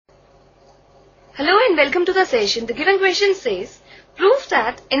and welcome to the session. The given question says, prove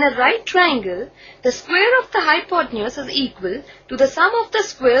that in a right triangle, the square of the hypotenuse is equal to the sum of the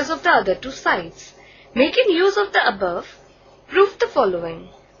squares of the other two sides. Making use of the above, prove the following.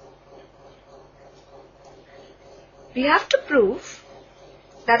 We have to prove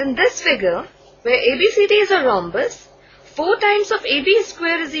that in this figure, where ABCD is a rhombus, 4 times of AB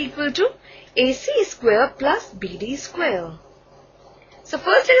square is equal to AC square plus BD square. So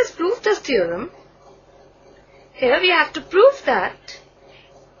first let us prove this theorem. Here we have to prove that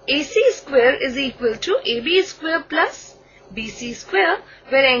AC square is equal to AB square plus BC square,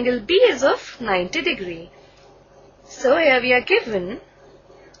 where angle B is of 90 degree. So here we are given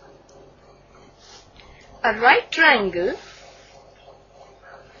a right triangle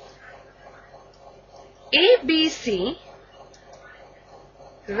ABC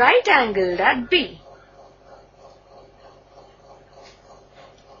right angled at B.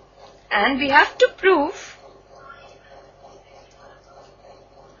 And we have to prove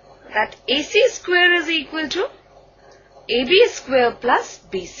that AC square is equal to AB square plus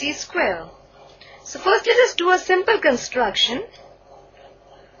BC square. So first let us do a simple construction,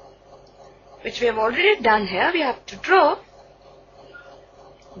 which we have already done here. We have to draw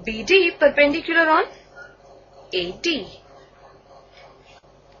BD perpendicular on AD.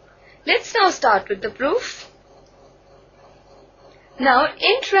 Let's now start with the proof. Now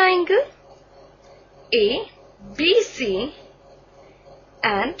in triangle ABC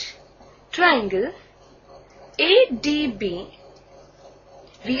and triangle ADB,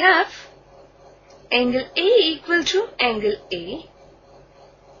 we have angle A equal to angle A.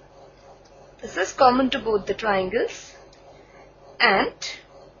 This is common to both the triangles. And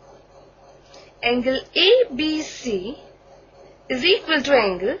angle ABC is equal to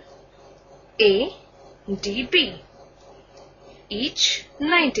angle ADB, each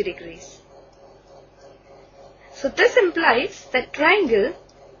 90 degrees. So this implies that triangle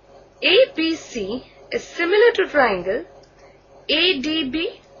ABC is similar to triangle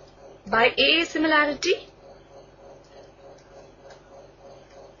ADB by AA similarity.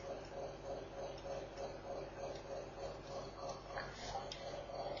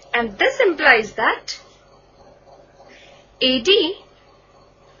 And this implies that AD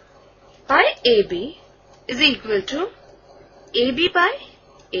by AB is equal to AB by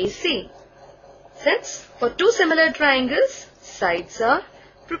AC, since for two similar triangles, sides are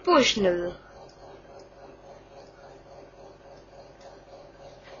proportional.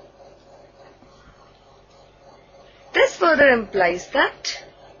 This further implies that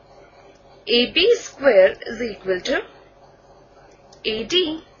AB square is equal to AD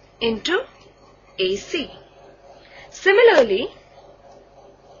into AC. Similarly,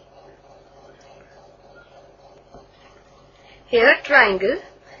 here triangle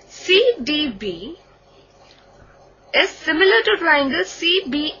CDB is similar to triangle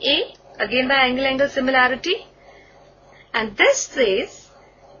CBA, again by angle-angle similarity, and this says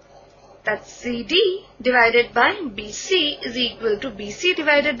that CD divided by BC is equal to BC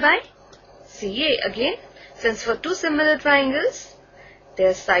divided by CA, again since for two similar triangles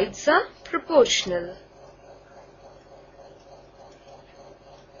their sides are proportional.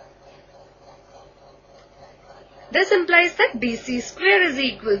 This implies that BC square is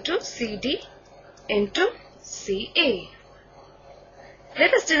equal to CD into CA.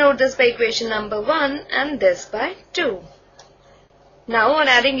 Let us denote this by equation number 1 and this by 2. Now on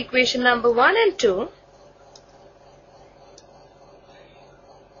adding equation number 1 and 2,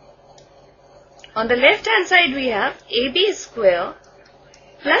 on the left hand side we have AB square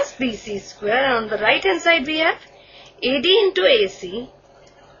plus BC square, and on the right hand side we have AD into AC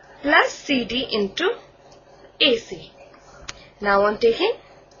plus CD into AC. Now on taking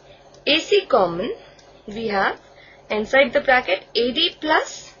AC common, we have inside the bracket AD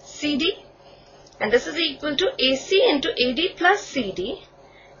plus CD, and this is equal to AC into AD plus CD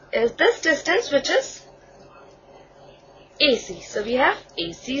is this distance, which is AC. So we have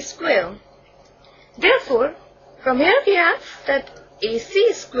AC square. Therefore, from here we have that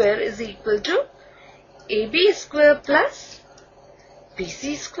AC square is equal to AB square plus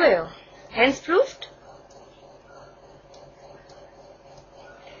BC square. Hence proved.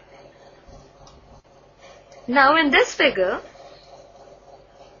 Now in this figure,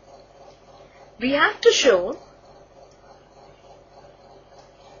 we have to show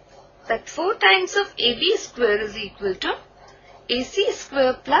that 4 times of AB square is equal to AC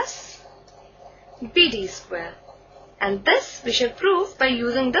square plus BD square. And this we shall prove by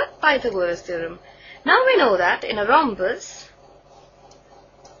using the Pythagoras theorem. Now we know that in a rhombus,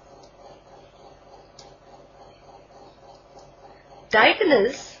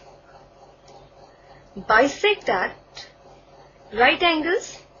 diagonals bisect at right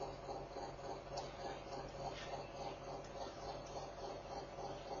angles.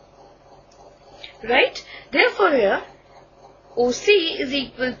 Right? Therefore here OC is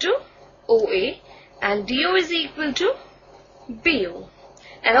equal to OA and DO is equal to BO.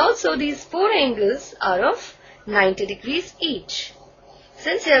 And also these four angles are of 90 degrees each.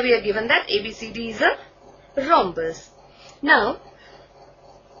 Since here we are given that ABCD is a rhombus. Now,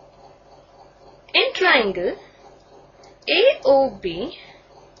 in triangle AOB,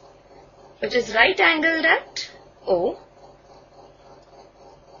 which is right angled at O,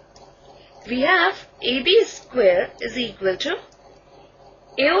 we have AB square is equal to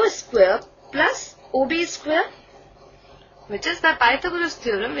AO square plus OB square, which is the Pythagoras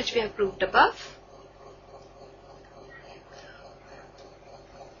theorem which we have proved above.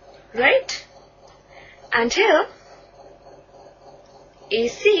 Right? And here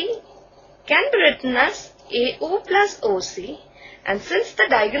AC can be written as AO plus OC, and since the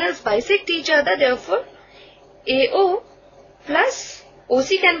diagonals bisect each other, therefore AO plus OC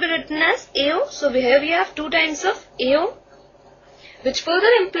can be written as AO. So here we have 2 times of AO, which further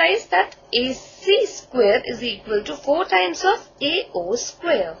implies that AC square is equal to 4 times of AO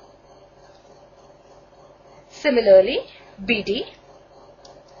square. Similarly, BD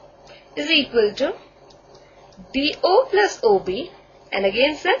is equal to DO plus OB, and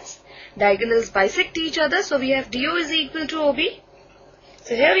again since diagonals bisect each other, so we have DO is equal to OB.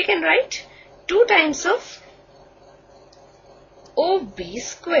 So here we can write 2 times of OB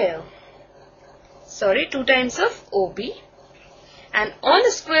square. 2 times of OB. And on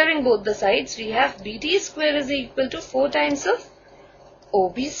squaring both the sides, we have BD square is equal to 4 times of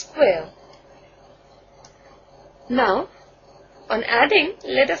OB square. Now, on adding,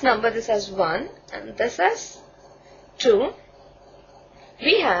 let us number this as 1 and this as 2.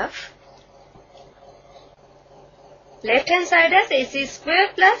 We have left hand side as AC square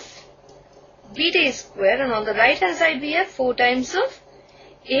plus BD square, and on the right hand side we have 4 times of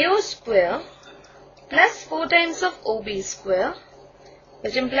AO square plus 4 times of OB square,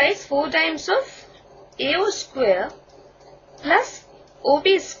 which implies 4 times of AO square plus OB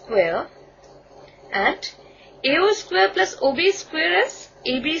square, and AO square plus OB square is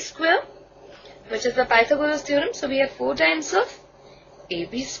AB square, which is the Pythagoras theorem. So we have 4 times of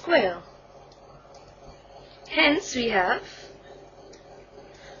AB square. Hence we have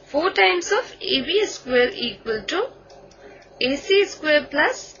 4 times of AB square equal to AC square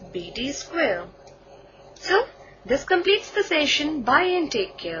plus BD square. So this completes the session. Bye and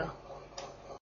take care.